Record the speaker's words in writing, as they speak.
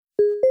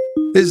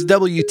This is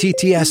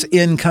WTTS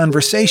In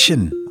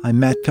Conversation. I'm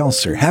Matt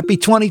Pelsor. Happy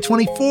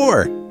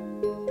 2024.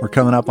 We're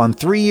coming up on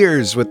 3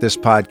 years with this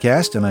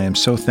podcast, and I am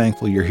so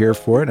thankful you're here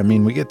for it. I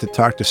mean, we get to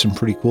talk to some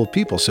pretty cool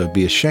people, so it'd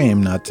be a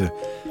shame not to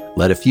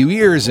let a few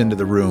ears into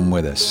the room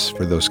with us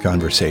for those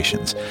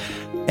conversations.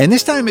 And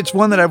this time it's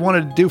one that I've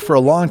wanted to do for a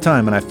long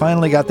time, and I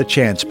finally got the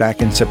chance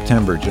back in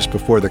September, just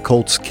before the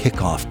Colts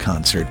kickoff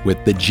concert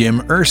with the Jim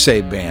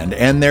Irsay Band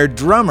and their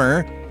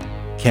drummer,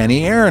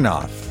 Kenny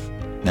Aronoff.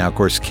 Now, of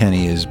course,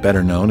 Kenny is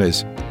better known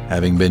as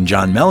having been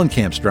John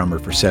Mellencamp's drummer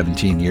for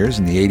 17 years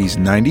in the 80s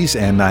and 90s,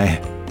 and I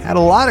had a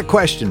lot of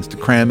questions to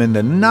cram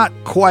into not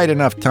quite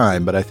enough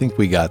time, but I think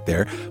we got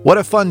there. What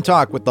a fun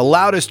talk with the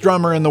loudest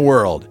drummer in the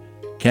world,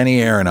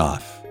 Kenny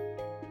Aronoff.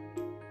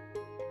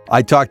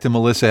 I talked to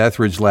Melissa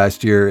Etheridge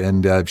last year,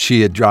 and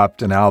she had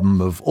dropped an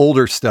album of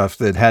older stuff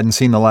that hadn't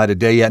seen the light of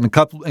day yet, and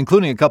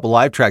including a couple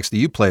live tracks that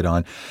you played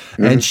on.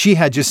 Mm-hmm. And she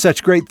had just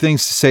such great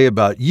things to say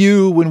about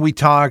you when we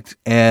talked,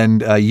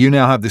 and you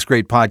now have this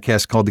great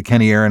podcast called the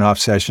Kenny Aronoff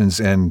Sessions,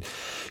 and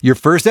your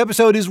first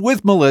episode is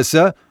with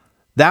Melissa.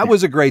 That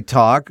was a great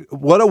talk.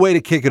 What a way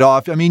to kick it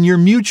off. I mean, your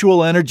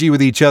mutual energy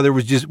with each other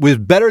was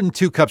better than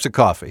 2 cups of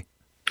coffee.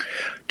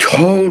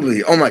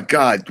 Totally. Oh, my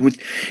God.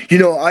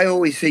 I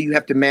always say you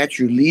have to match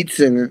your lead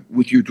singer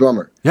with your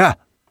drummer. Yeah.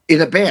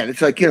 In a band.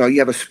 It's like, you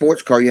have a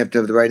sports car, you have to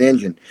have the right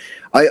engine.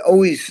 I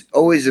always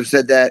have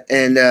said that.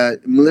 And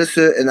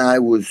Melissa and I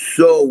was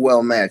so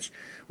well matched.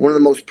 One of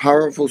the most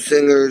powerful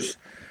singers,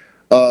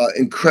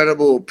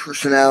 incredible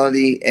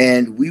personality,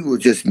 and we were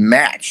just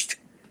matched.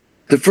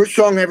 The first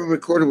song I ever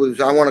recorded was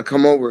I Want to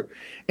Come Over.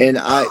 And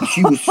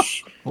she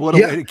was... What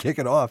a way to kick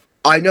it off.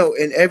 I know.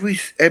 And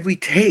every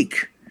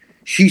take...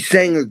 she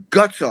sang her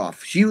guts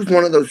off. She was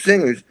one of those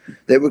singers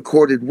that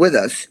recorded with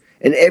us,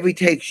 and every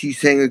take she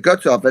sang her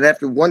guts off. And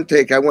after one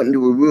take, I went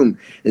into a room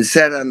and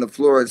sat on the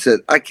floor and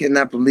said, I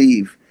cannot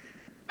believe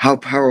how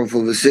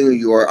powerful the singer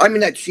you are. I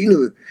mean, I'd seen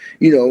her,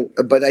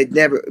 but I'd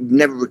never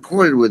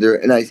recorded with her,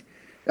 and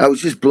I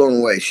was just blown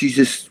away. She's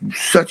just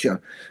such an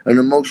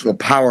emotional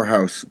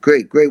powerhouse.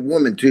 Great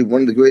woman, too.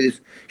 One of the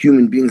greatest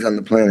human beings on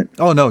the planet.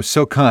 Oh, no,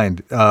 so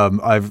kind.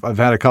 I've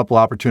had a couple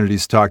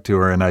opportunities to talk to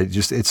her, and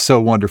it's so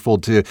wonderful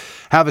to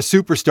have a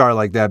superstar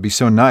like that be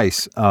so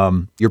nice.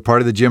 You're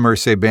part of the Jim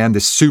Irsay Band,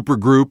 this super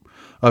group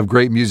of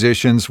great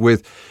musicians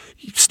with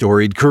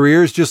storied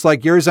careers just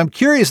like yours. I'm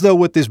curious, though,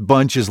 what this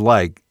bunch is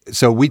like.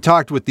 So we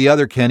talked with the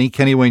other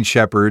Kenny Wayne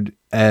Shepherd,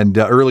 and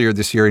earlier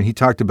this year, and he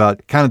talked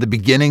about kind of the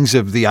beginnings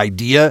of the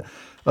idea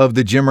of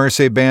the Jim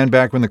Irsay Band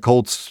back when the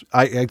Colts,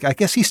 I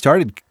guess it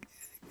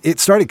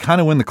started kind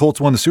of when the Colts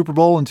won the Super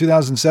Bowl in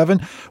 2007.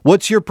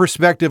 What's your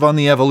perspective on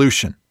the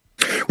evolution?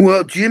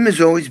 Well, Jim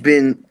has always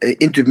been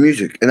into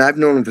music, and I've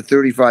known him for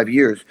 35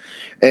 years.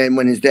 And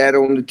when his dad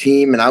owned the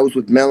team, and I was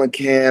with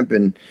Mellencamp,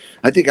 and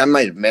I think I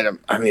might have met him.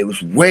 I mean, it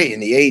was way in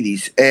the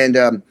 80s.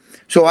 And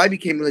so I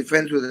became really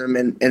friends with him,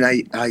 and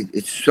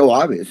it's so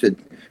obvious that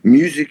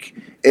music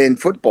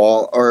and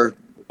football are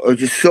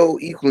just so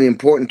equally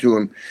important to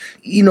him.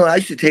 I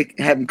used to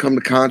have him come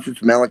to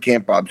concerts,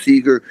 Mellencamp, Bob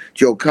Seger,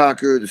 Joe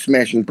Cocker, the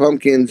Smashing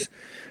Pumpkins,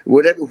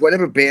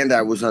 whatever band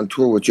I was on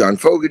tour with, John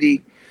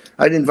Fogerty.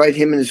 I'd invite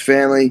him and his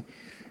family.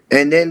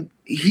 And then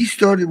he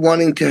started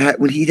wanting to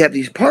when he'd have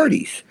these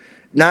parties,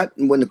 not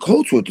when the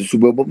Colts were at the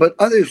Super Bowl, but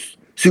other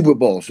Super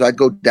Bowls. So I'd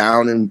go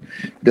down, and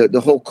the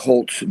whole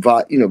Colts,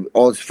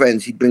 all his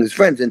friends, he'd bring his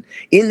friends. And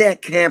in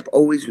that camp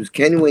always was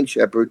Kenny Wayne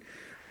Shepherd,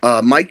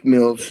 Mike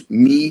Mills,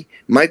 me,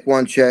 Mike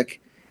Wanchek,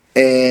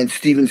 and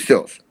Steven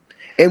Stills.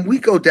 And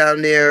we'd go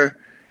down there,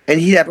 and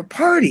he'd have a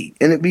party,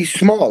 and it'd be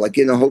small, like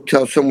in a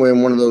hotel somewhere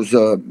in one of those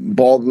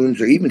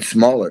ballrooms, or even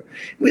smaller.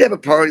 We'd have a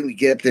party, we'd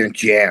get up there and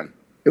jam.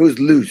 It was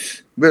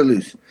loose, real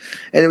loose.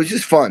 And it was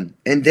just fun.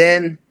 And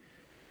then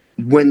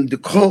when the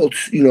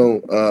Colts,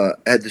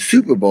 had the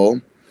Super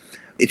Bowl,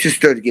 it just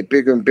started to get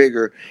bigger and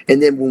bigger.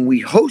 And then when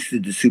we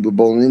hosted the Super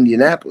Bowl in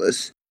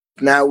Indianapolis,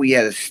 now we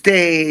had a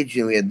stage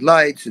and we had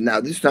lights, and now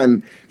this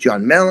time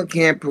John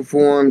Mellencamp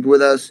performed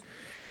with us,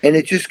 and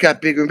it just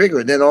got bigger and bigger.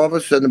 And then all of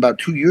a sudden, about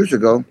 2 years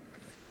ago,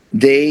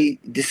 they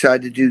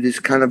decided to do this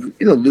kind of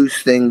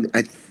loose thing.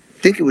 I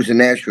think it was in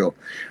Nashville,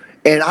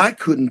 and I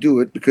couldn't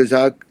do it because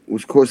I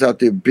was, of course, out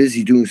there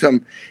busy doing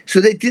something. So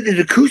they did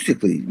it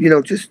acoustically,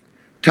 just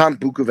Tom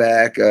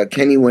Bukovac,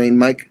 Kenny Wayne,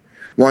 Mike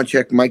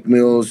Wanchek, Mike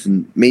Mills,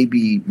 and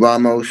maybe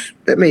Ramos,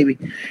 maybe.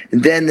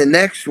 And then the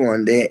next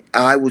one,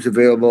 I was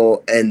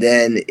available, and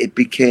then it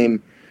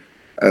became,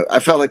 I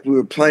felt like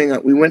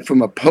we went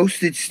from a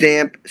postage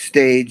stamp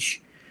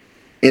stage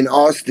in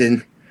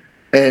Austin,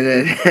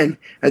 and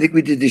I think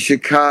we did the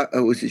Chicago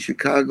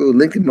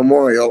Lincoln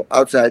Memorial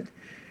outside.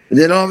 And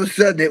then all of a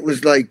sudden it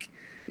was like,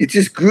 it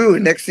just grew,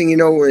 and next thing you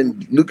know, we're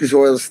in Lucas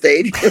Oil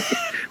Stadium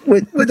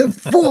with a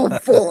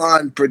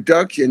full-on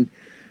production.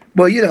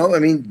 Well,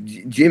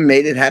 Jim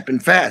made it happen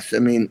fast. I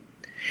mean,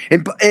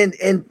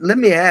 and let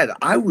me add,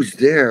 I was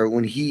there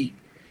when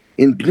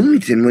in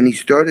Bloomington, when he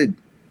started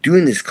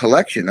doing this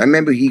collection. I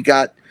remember he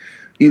got,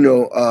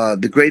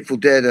 the Grateful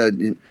Dead,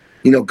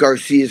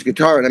 Garcia's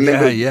guitar, and I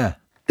remember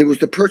there was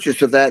the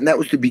purchase of that, and that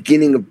was the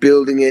beginning of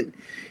building it.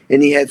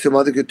 And he had some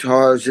other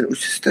guitars, and it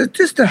was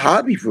just a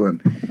hobby for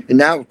him. And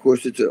now, of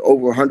course, it's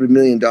over $100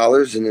 million,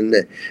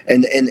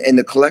 and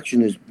the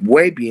collection is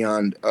way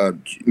beyond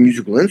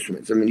musical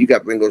instruments. I mean, you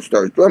got Ringo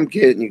Starr's drum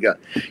kit, and you got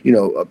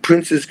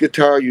Prince's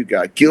guitar, you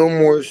got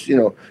Gilmore's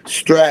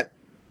Strat,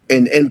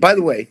 and by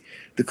the way,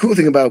 the cool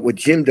thing about what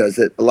Jim does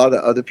that a lot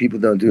of other people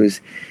don't do is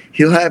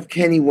he'll have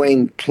Kenny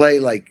Wayne play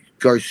like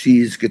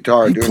Garcia's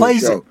guitar during the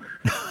show.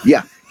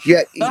 Yeah.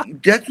 Yeah,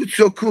 that's what's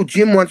so cool.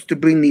 Jim wants to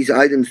bring these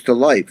items to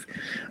life.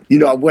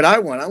 What I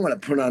want to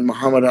put on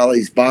Muhammad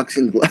Ali's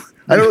boxing glove.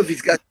 I don't know if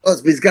he's got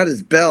gloves, but he's got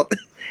his belt.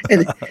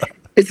 And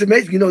it's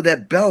amazing,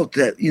 that belt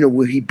that,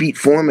 where he beat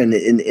Foreman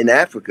in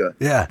Africa.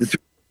 Yeah.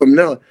 From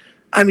Manila.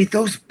 I mean,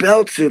 those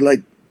belts are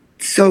like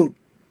so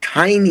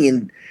tiny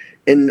and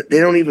they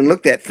don't even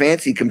look that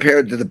fancy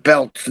compared to the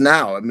belts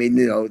now. I mean,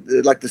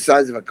 they're like the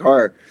size of a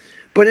car.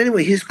 But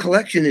anyway, his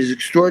collection is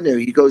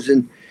extraordinary. He goes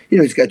in.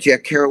 He's got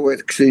Jack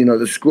Kerouac's,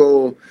 the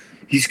scroll.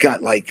 He's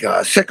got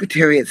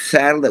Secretariat's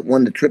saddle that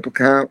won the Triple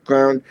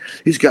Crown.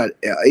 He's got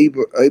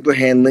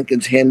Abraham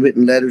Lincoln's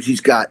handwritten letters.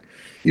 He's got,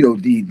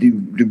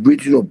 the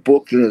original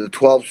book, the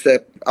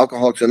 12-step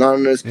Alcoholics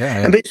Anonymous.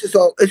 Yeah. I mean, it's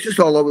just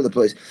all over the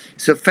place.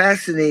 It's a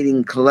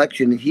fascinating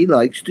collection, and he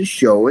likes to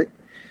show it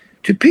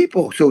to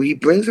people. So he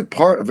brings a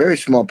very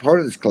small part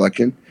of this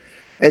collection,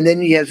 and then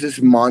he has this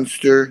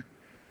monster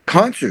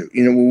concert,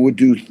 we'll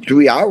do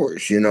 3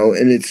 hours,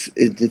 and it's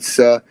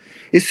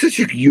such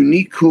a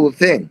unique, cool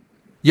thing.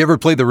 You ever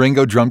play the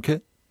Ringo drum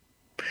kit?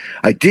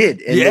 I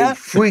did, and yeah?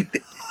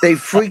 they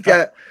freaked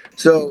out.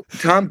 So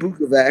Tom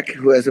Bukovac,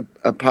 who has a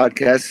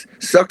podcast,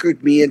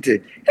 suckered me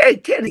into, hey,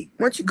 Kenny,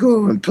 why don't you go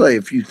over and play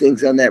a few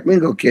things on that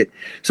Ringo kit?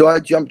 So I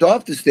jumped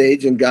off the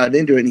stage and got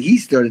into it, and he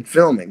started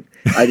filming.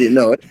 I didn't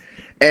know it.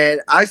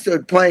 And I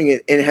started playing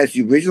it, and it has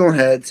the original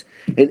heads,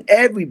 and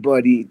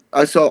everybody,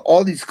 I saw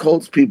all these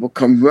Colts people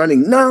come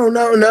running, no, and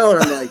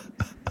I'm like,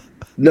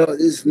 no,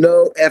 there's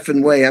no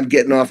effing way I'm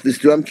getting off this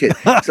drum kit.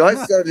 So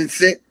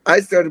I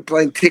started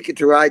playing Ticket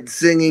to Ride,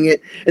 singing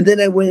it, and then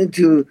I went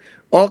into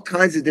all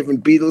kinds of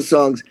different Beatles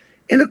songs,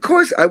 and of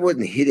course I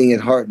wasn't hitting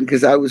it hard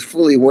because I was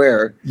fully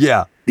aware.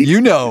 Yeah,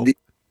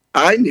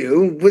 I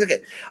knew.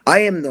 I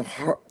am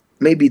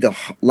maybe the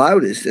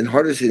loudest and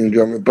hardest hitting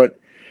drummer, but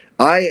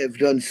I have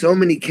done so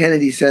many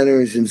Kennedy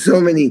Centers and so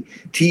many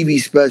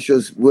TV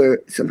specials where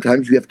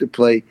sometimes you have to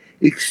play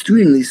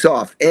extremely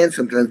soft and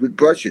sometimes with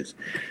brushes.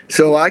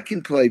 So I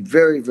can play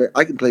very,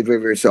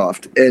 very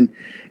soft. And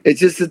it's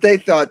just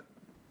that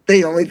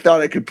they only thought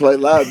I could play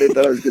loud. They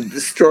thought I was going to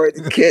destroy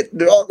the kit.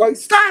 They're all going,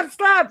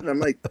 stop. And I'm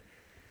like,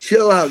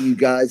 chill out, you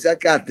guys. I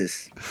got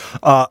this.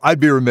 I'd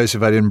be remiss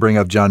if I didn't bring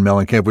up John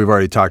Mellencamp. We've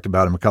already talked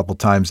about him a couple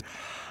times.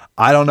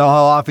 I don't know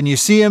how often you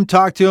see him,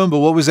 talk to him, but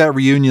what was that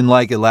reunion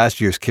like at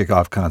last year's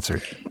kickoff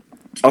concert?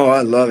 Oh,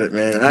 I love it,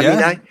 man. I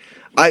mean,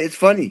 it's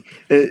funny.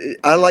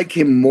 I like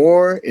him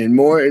more and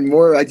more and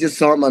more. I just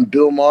saw him on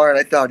Bill Maher, and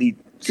I thought he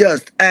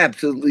just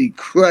absolutely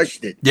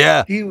crushed it.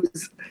 Yeah.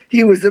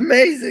 He was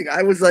amazing.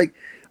 I was like,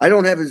 I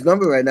don't have his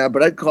number right now,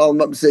 but I'd call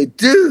him up and say,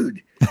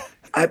 dude.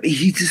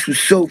 He just was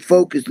so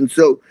focused. And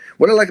so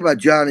what I like about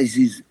John is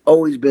he's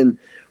always been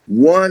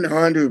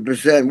 100%,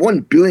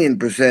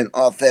 1,000,000,000%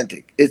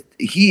 authentic.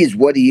 He is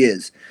what he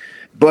is.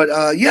 But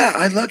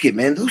I like it,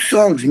 man. Those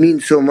songs mean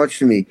so much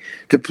to me.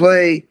 To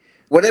play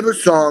whatever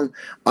song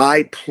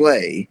I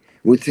play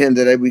with him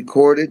that I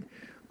recorded,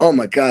 oh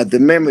my God, the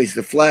memories,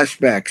 the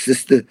flashbacks,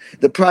 just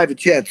the private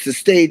jets, the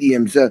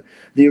stadiums,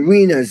 the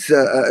arenas,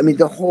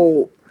 the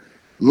whole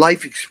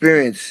life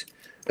experience.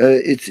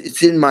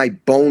 It's in my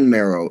bone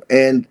marrow.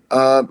 And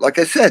like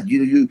I said,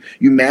 you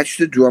match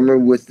the drummer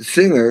with the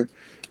singer.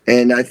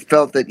 And I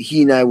felt that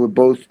he and I were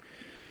both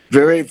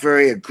very,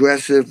 very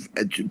aggressive,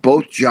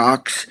 both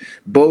jocks,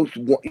 both,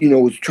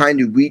 was trying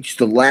to reach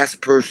the last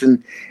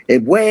person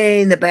and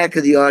way in the back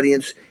of the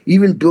audience.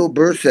 Even Bill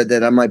Burr said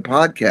that on my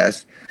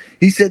podcast.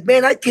 He said,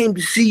 man, I came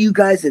to see you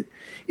guys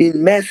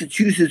in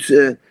Massachusetts.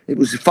 It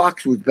was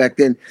Foxwoods back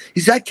then.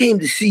 He said, I came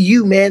to see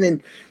you, man,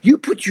 and you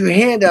put your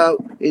hand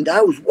out, and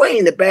I was way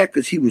in the back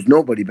because he was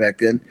nobody back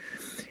then.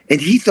 And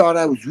he thought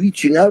I was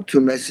reaching out to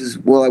him. I says,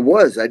 well, I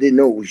was. I didn't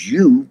know it was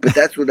you, but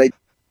that's what I did.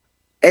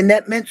 And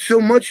that meant so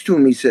much to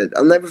him, he said.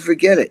 I'll never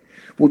forget it.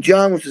 Well,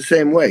 John was the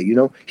same way,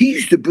 John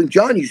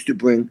used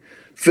to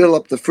fill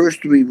up the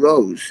first 3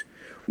 rows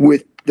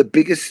with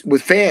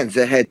fans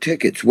that had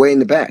tickets way in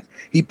the back.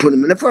 He put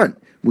them in the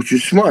front, which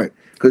was smart,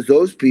 because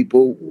those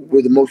people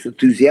were the most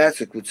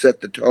enthusiastic, would set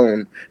the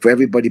tone for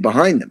everybody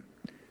behind them.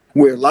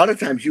 Where a lot of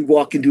times you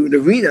walk into an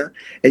arena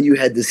and you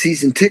had the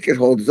season ticket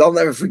holders. I'll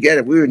never forget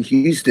it. We were in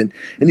Houston,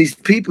 and these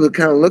people are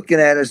kind of looking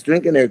at us,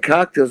 drinking their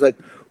cocktails, like,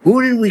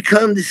 who did we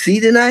come to see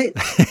tonight?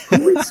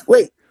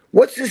 Wait,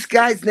 what's this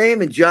guy's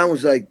name? And John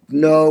was like,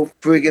 no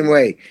friggin'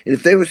 way. And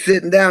if they were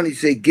sitting down, he'd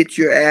say, get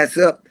your ass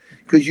up,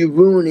 because you're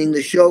ruining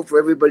the show for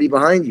everybody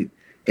behind you.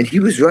 And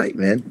he was right,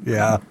 man.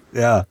 Yeah.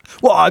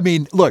 Well, I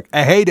mean, look,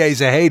 a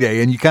heyday's a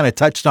heyday, and you kind of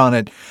touched on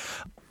it.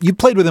 You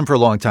played with him for a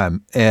long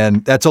time,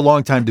 and that's a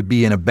long time to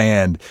be in a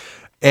band.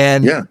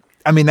 And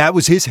I mean, that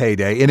was his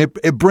heyday, and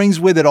it brings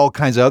with it all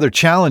kinds of other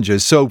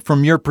challenges. So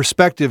from your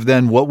perspective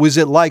then, what was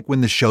it like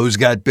when the shows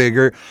got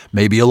bigger,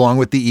 maybe along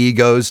with the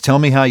egos? Tell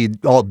me how you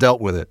all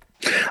dealt with it.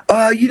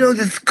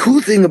 The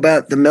cool thing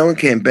about the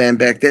Mellencamp Band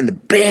back then, the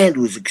band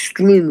was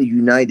extremely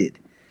united.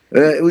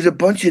 It was a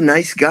bunch of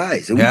nice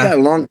guys, and we got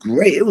along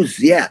great.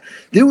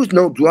 There was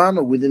no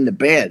drama within the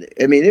band.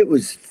 I mean, it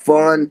was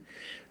fun.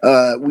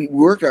 We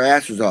worked our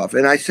asses off,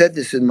 and I said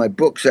this in my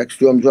book, Sex,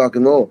 Drums, Rock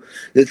and Roll.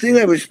 The thing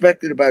I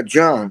respected about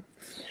John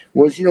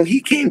was, he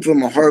came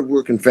from a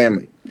hard-working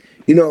family,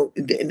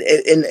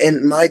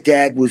 and my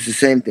dad was the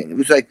same thing. It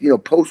was like,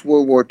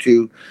 post-World War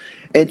II,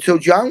 and so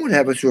John would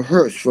have us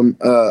rehearse from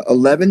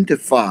 11 to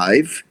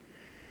 5,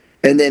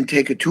 and then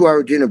take a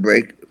 2-hour dinner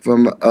break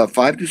from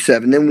 5 to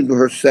 7, then we'd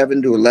rehearse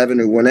 7 to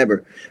 11 or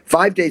whenever,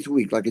 5 days a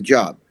week, like a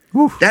job.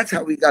 Oof. That's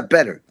how we got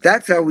better.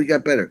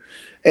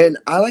 And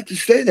I like to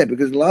say that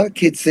because a lot of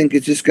kids think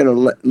it's just going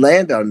to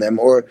land on them,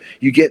 or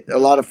you get a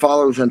lot of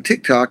followers on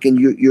TikTok and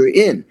you're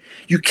in.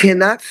 You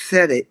cannot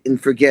set it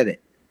and forget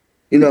it.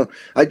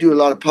 I do a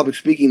lot of public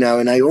speaking now,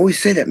 and I always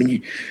say that. I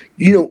mean,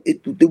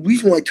 the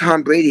reason why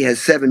Tom Brady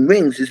has 7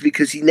 rings is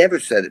because he never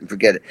set it and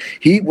forget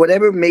it.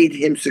 Whatever made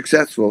him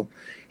successful,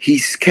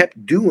 he's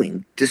kept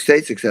doing to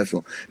stay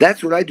successful.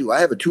 That's what I do. I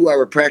have a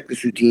 2-hour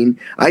practice routine.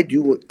 I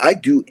do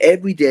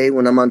every day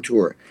when I'm on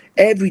tour.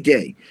 Every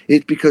day.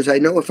 It's because I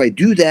know if I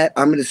do that,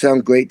 I'm going to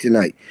sound great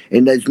tonight.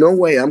 And there's no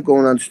way I'm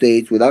going on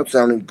stage without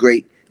sounding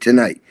great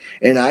tonight.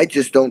 And I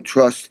just don't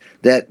trust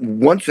that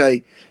once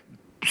I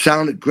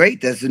sounded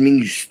great, doesn't mean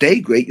you stay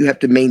great. You have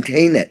to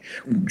maintain that.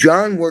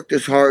 John worked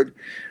as hard,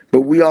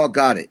 but we all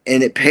got it.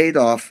 And it paid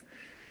off.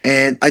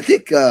 And I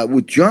think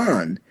with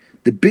John,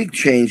 the big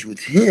change with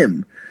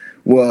him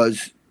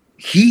was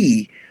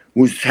he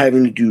was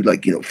having to do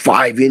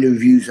 5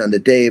 interviews on the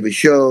day of a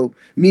show.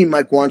 Me and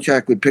Mike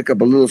Wanchak would pick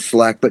up a little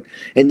slack,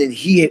 and then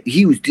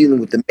he was dealing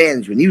with the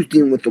management, he was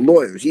dealing with the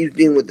lawyers, he was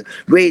dealing with the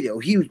radio,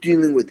 he was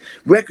dealing with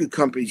record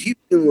companies, he was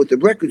dealing with the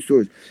record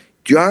stores.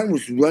 John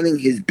was running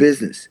his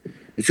business.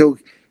 And so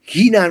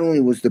he not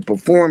only was the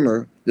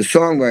performer, the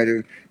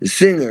songwriter, the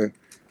singer,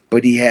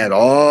 but he had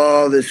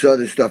all this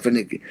other stuff, and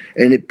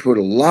it put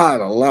a lot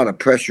of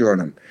pressure on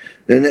him.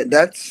 And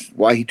that's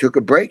why he took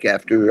a break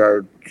after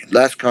our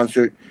last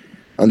concert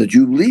on the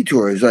Jubilee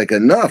tour. It's like,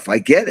 enough, I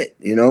get it,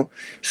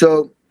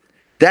 So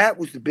that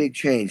was the big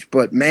change.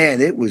 But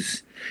man, it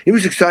was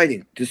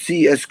exciting to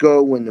see us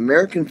go when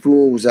American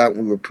Fool was out.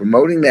 We were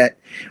promoting that,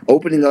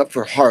 opening up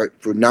for Heart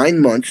for 9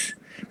 months.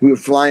 We were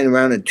flying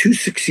around in 2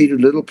 6-seater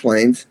little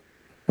planes.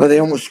 Well, they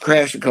almost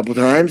crashed a couple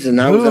times,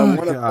 and I was on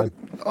one of them.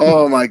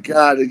 Oh my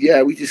God!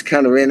 Yeah, we just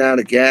kind of ran out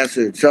of gas,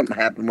 or something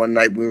happened one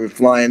night. We were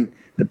flying,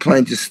 the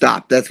plane just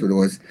stopped. That's what it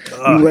was.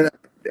 We went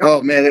up.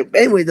 Oh man!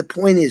 Anyway, the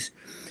point is,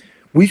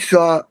 we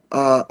saw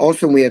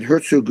also we had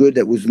Hurt So Good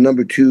that was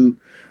number 2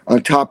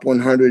 on Top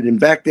 100, and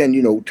back then,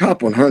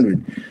 Top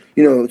 100.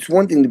 It's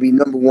one thing to be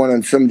number 1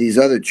 on some of these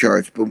other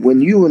charts, but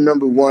when you were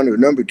number 1 or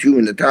number 2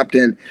 in the top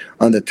 10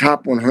 on the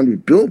Top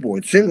 100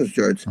 Billboard singles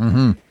charts.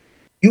 Mm-hmm.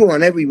 You were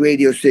on every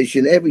radio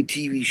station, every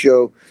TV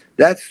show.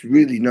 That's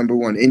really number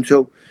 1. And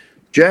so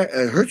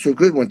Hurt So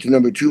Good went to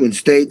number 2 and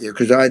stayed there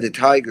because Eye the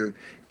Tiger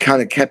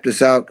kind of kept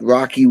us out.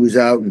 Rocky was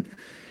out.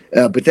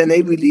 But then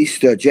they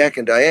released Jack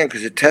and Diane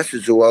because it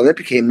tested so well. And it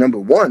became number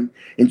 1.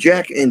 And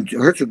Jack and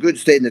Hurt So Good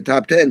stayed in the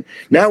top 10.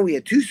 Now we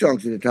had 2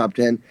 songs in the top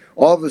 10.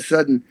 All of a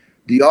sudden,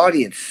 the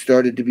audience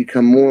started to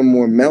become more and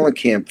more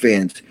Mellencamp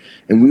fans.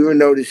 And we were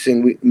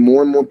noticing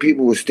more and more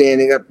people were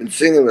standing up and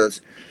singing with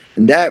us.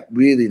 And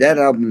that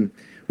album,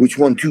 which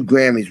won 2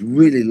 Grammys,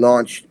 really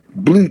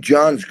blew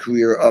John's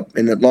career up,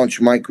 and it launched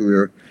my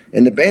career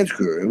and the band's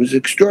career. It was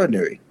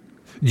extraordinary.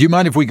 Do you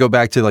mind if we go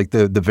back to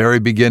the very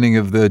beginning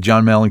of the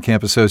John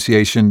Mellencamp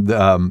Association?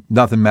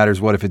 Nothing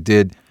Matters What If It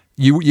Did.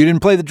 You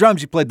didn't play the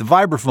drums, you played the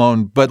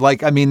vibraphone, but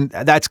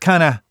that's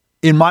kind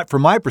of,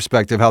 from my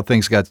perspective, how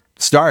things got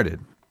started.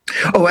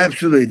 Oh,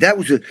 absolutely.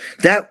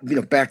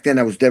 Back then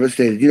I was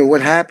devastated.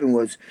 What happened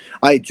was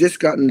I had just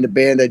gotten in the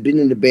band. I'd been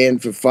in the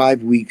band for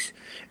 5 weeks,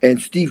 and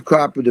Steve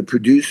Cropper, the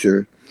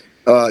producer,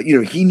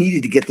 he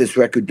needed to get this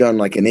record done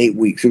in 8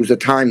 weeks. It was a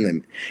time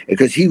limit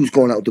because he was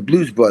going out with the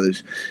Blues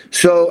Brothers.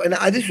 So, and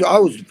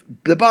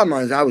the bottom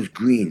line is I was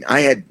green.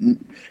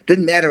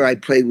 Didn't matter.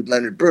 I'd played with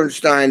Leonard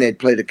Bernstein. I'd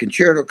played a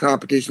concerto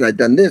competition. I'd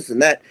done this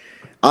and that.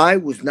 I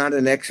was not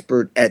an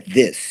expert at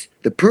this.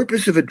 The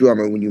purpose of a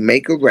drummer, when you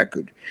make a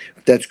record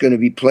that's going to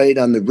be played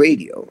on the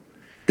radio,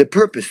 the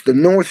purpose, the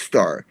North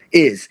Star,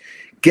 is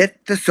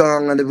get the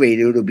song on the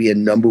radio to be a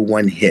number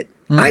 1 hit.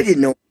 I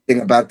didn't know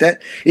anything about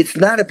that. It's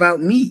not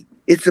about me.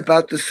 It's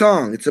about the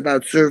song. It's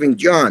about serving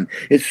John.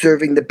 It's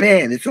serving the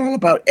band. It's all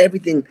about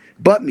everything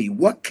but me.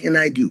 What can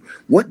I do?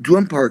 What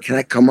drum part can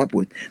I come up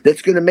with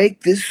that's going to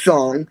make this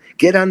song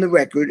get on the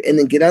record and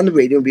then get on the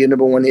radio and be a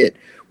number 1 hit?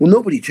 Well,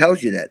 nobody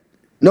tells you that.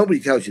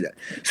 Nobody tells you that.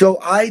 So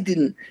I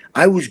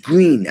was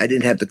green. I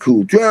didn't have the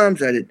cool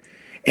drums.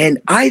 And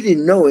I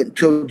didn't know it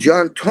until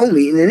John told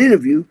me in an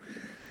interview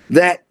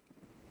that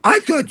I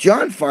thought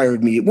John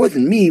fired me. It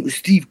wasn't me. It was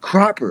Steve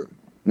Cropper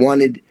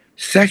wanted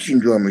session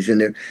drummers in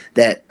there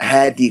that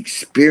had the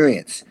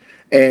experience.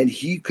 And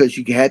because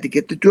you had to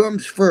get the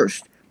drums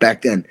first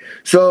back then.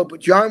 So,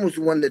 but John was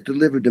the one that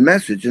delivered the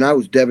message, and I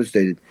was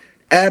devastated.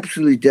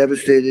 Absolutely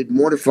devastated,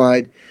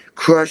 mortified,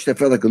 crushed. I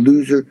felt like a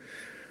loser.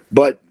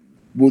 But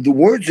the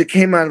words that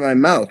came out of my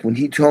mouth when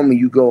he told me,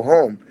 you go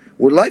home,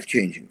 were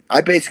life-changing.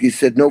 I basically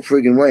said, no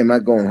friggin' way am I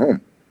going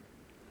home.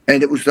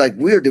 And it was like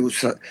weird. There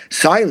was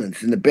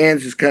silence, and the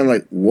band's just kind of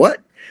like, what?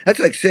 That's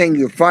like saying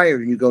you're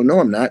fired, and you go, no,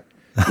 I'm not.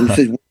 And he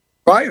says, well,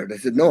 fired. I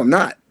said, no, I'm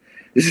not.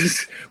 This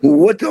is, well,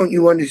 what don't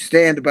you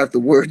understand about the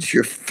words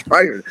you're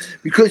fired?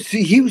 Because,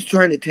 see, he was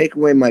trying to take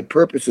away my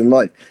purpose in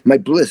life, my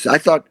bliss. I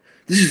thought,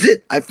 this is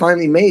it. I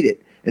finally made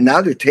it. And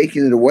now they're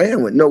taking it away. I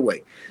went, no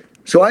way.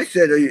 So I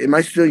said, am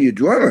I still your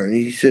drummer? And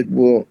he said,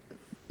 well,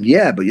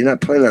 yeah, but you're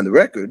not playing on the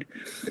record.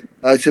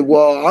 I said,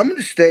 well, I'm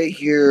going to stay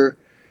here,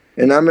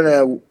 and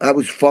I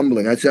was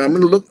fumbling. I said, I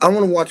want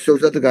to watch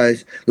those other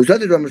guys, those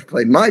other drummers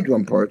play my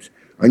drum parts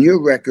on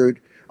your record.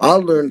 I'll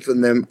learn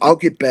from them. I'll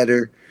get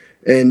better.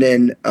 And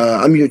then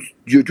I'm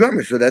your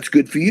drummer, so that's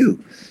good for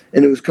you.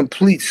 And it was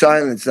complete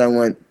silence. I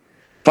went,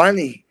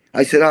 finally,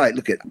 I said, all right,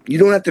 look, you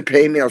don't have to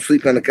pay me. I'll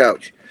sleep on the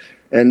couch.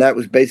 And that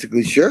was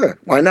basically, sure,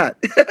 why not?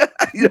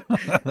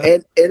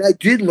 And I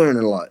did learn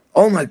a lot.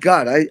 Oh, my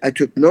God, I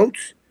took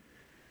notes.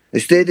 I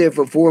stayed there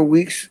for 4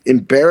 weeks,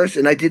 embarrassed,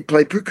 and I did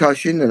play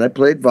percussion, and I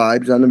played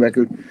vibes on the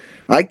record.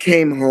 I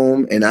came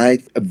home, and I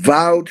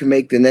vowed to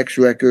make the next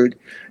record,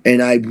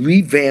 and I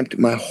revamped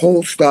my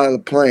whole style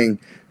of playing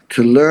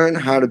to learn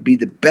how to be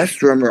the best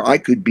drummer I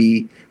could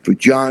be for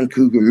John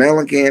Cougar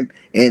Mellencamp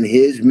and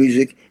his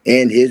music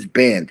and his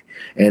band.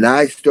 And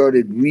I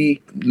started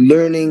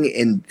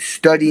relearning and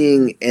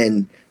studying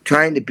and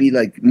trying to be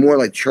more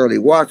like Charlie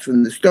Watts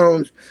from the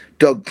Stones,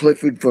 Doug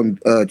Clifford from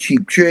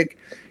Cheap Trick,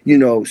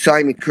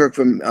 Simon Kirke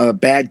from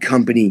Bad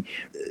Company,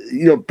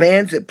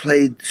 bands that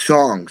played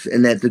songs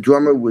and that the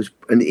drummer was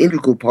an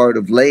integral part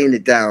of laying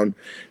it down.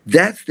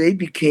 They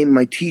became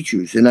my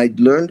teachers, and I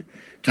learned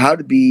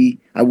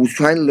I was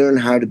trying to learn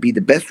how to be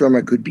the best drummer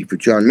I could be for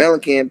John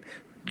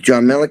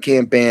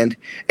Mellencamp Band,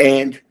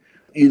 and,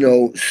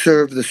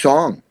 serve the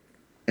song.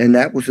 And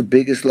that was the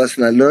biggest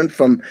lesson I learned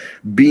from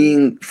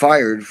being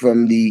fired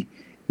from the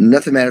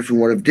Nothing Matters from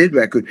What I Did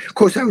record. Of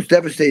course, I was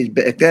devastated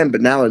back then,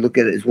 but now I look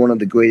at it as one of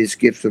the greatest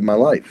gifts of my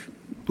life.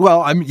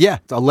 Well,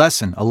 a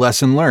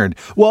lesson learned.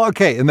 Well,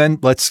 okay, and then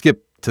let's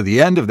skip to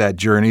the end of that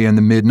journey in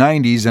the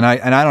mid-'90s, and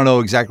I don't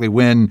know exactly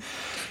when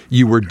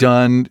you were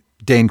done.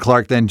 Dane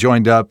Clark then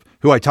joined up,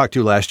 who I talked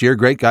to last year.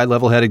 Great guy,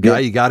 level-headed guy. Yeah.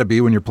 You got to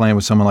be when you're playing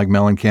with someone like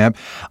Mellencamp.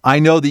 I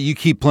know that you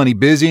keep plenty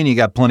busy and you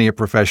got plenty of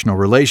professional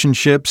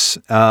relationships.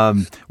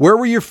 Where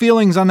were your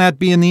feelings on that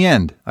being the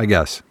end, I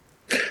guess?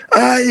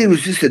 It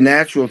was just a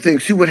natural thing.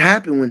 See, what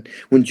happened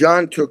when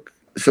John took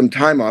some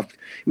time off,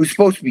 it was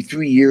supposed to be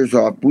 3 years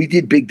off. We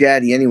did Big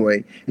Daddy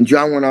anyway, and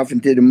John went off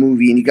and did a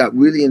movie, and he got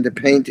really into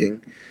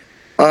painting.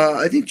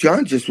 I think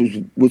John just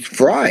was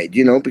fried,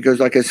 because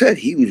like I said,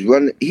 he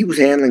was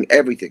handling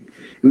everything.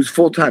 He was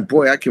full time.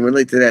 Boy, I can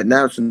relate to that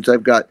now since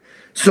I've got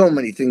so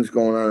many things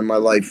going on in my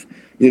life.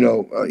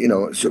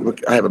 So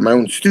I have my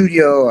own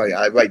studio.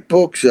 I write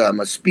books.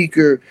 I'm a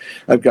speaker.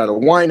 I've got a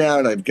wine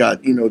out. I've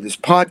got this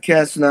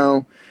podcast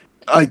now.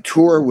 I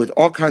tour with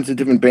all kinds of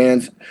different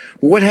bands.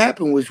 What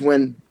happened was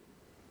when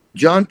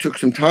John took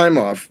some time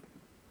off,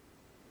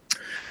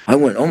 I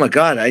went, oh, my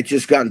God, I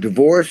just gotten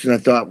divorced. And I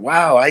thought,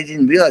 wow, I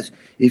didn't realize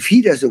if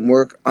he doesn't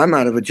work, I'm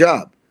out of a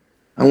job.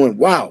 I went,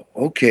 wow,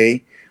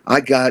 okay,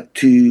 I got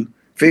to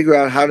figure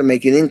out how to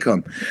make an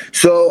income.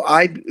 So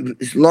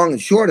long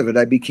and short of it,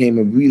 I became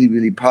a really,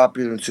 really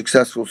popular and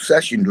successful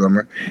session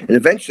drummer and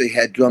eventually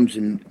had drums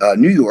in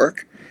New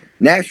York,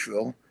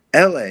 Nashville,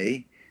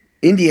 L.A.,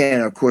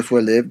 Indiana, of course,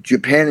 where I lived,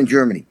 Japan, and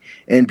Germany.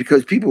 And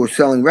because people were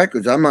selling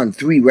records, I'm on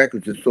 3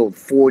 records that sold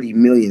 40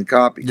 million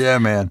copies. Yeah,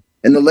 man.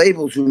 And the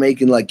labels were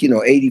making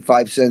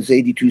 85 cents,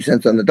 82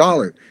 cents on the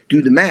dollar.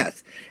 Do the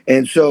math.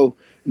 And so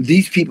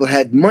these people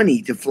had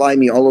money to fly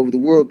me all over the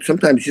world,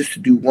 sometimes just to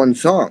do one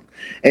song.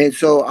 And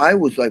so I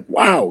was like,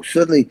 wow,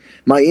 suddenly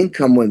my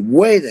income went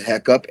way the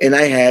heck up, and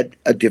I had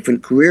a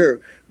different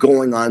career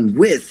going on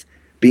with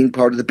being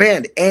part of the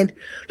band. And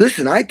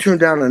listen, I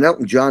turned down an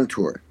Elton John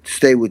tour to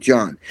stay with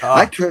John.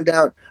 I turned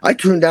down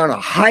a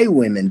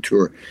Highwaymen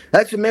tour.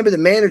 Remember the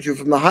manager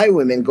from the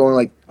Highwaymen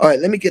going all right,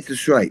 let me get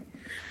this right.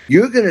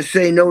 You're going to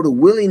say no to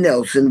Willie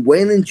Nelson,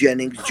 Waylon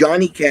Jennings,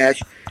 Johnny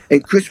Cash,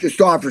 and Chris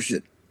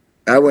Christopherson.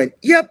 I went,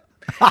 yep.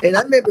 And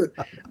I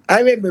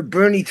remember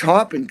Bernie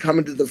Taupin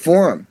coming to the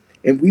Forum,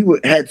 and we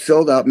had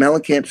sold out.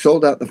 Mellencamp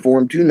sold out the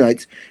Forum 2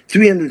 nights,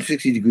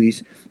 360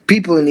 degrees.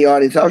 People in the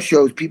audience, our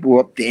shows, people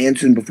were up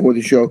dancing before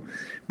the show.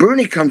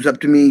 Bernie comes up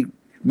to me,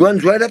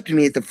 runs right up to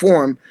me at the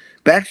Forum,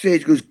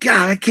 backstage, goes,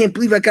 God, I can't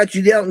believe I got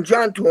you the Elton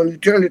John tour, and you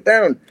turned it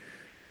down.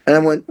 And I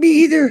went, me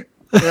either.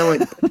 And I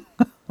went,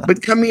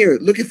 but come here,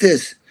 look at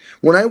this.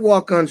 When I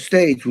walk on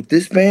stage with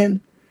this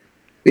band,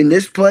 in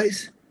this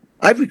place,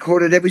 I've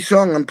recorded every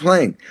song I'm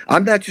playing.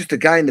 I'm not just a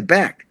guy in the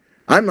back.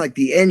 I'm like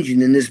the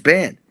engine in this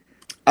band.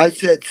 I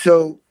said,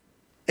 so,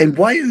 and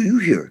why are you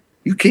here?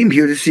 you came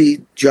here to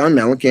see John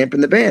Mellencamp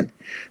and the band.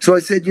 So I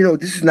said,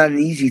 this is not an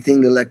easy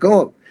thing to let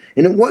go of.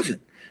 And it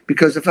wasn't,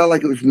 because I felt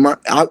like it was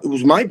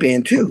my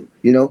band too,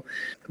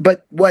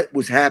 But what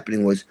was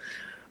happening was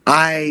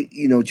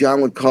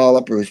John would call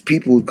up, or his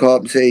people would call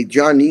up and say,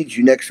 John needs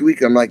you next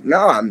week. I'm like,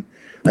 no, I'm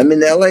in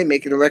LA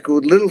making a record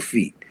with Little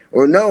Feat.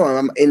 Or no,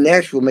 I'm in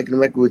Nashville making a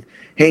record with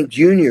Hank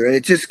Jr. And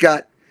it just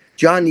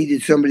John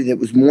needed somebody that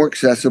was more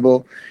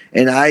accessible,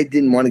 and I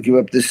didn't want to give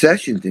up the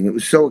session thing. It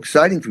was so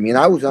exciting for me. And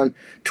I was on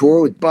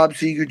tour with Bob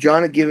Seger.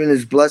 John had given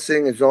his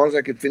blessing as long as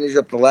I could finish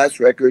up the last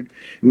record.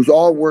 It was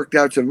all worked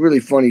out. It's a really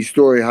funny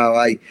story how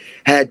I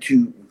had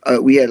to,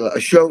 we had a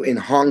show in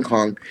Hong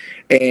Kong,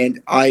 and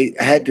I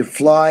had to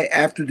fly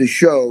after the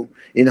show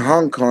in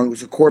Hong Kong. It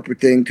was a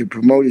corporate thing to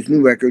promote his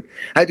new record.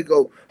 I had to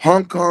go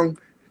Hong Kong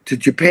to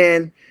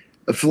Japan,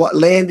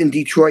 land in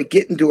Detroit,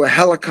 get into a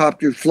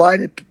helicopter, fly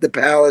to the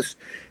Palace,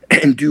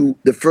 and do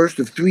the first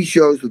of 3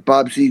 shows with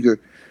Bob Seger.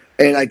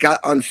 And I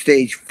got on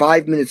stage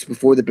 5 minutes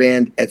before the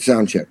band at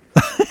soundcheck.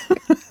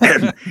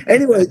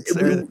 Anyway,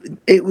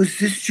 it was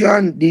just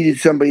John needed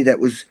somebody that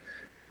was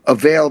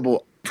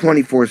available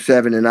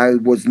 24/7, and I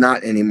was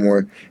not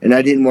anymore. And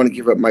I didn't want to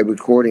give up my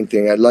recording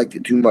thing. I liked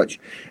it too much.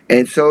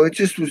 And so it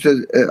just was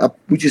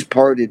we just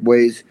parted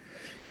ways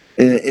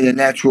in a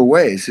natural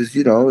way. It says,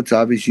 it's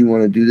obvious you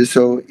want to do this.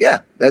 So, yeah,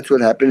 that's what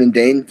happened. And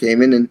Dane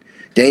came in, and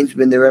Dane's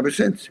been there ever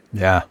since.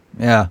 Yeah.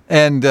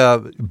 And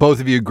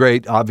both of you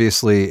great,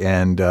 obviously,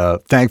 and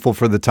thankful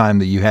for the time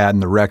that you had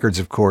and the records,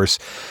 of course.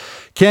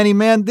 Kenny,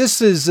 man, this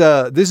has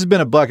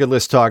been a bucket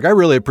list talk. I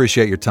really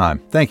appreciate your time.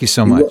 Thank you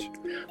so much.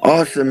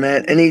 Awesome,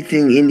 man.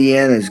 Anything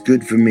Indiana is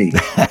good for me.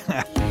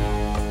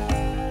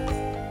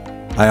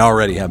 I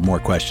already have more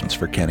questions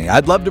for Kenny.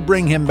 I'd love to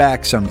bring him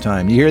back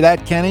sometime. You hear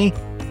that, Kenny?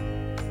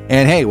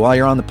 And hey, while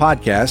you're on the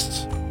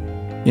podcasts,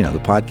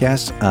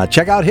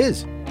 check out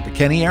the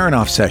Kenny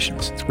Aronoff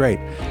sessions. It's great.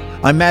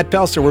 I'm Matt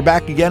Pelsor. We're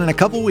back again in a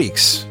couple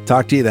weeks.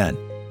 Talk to you then.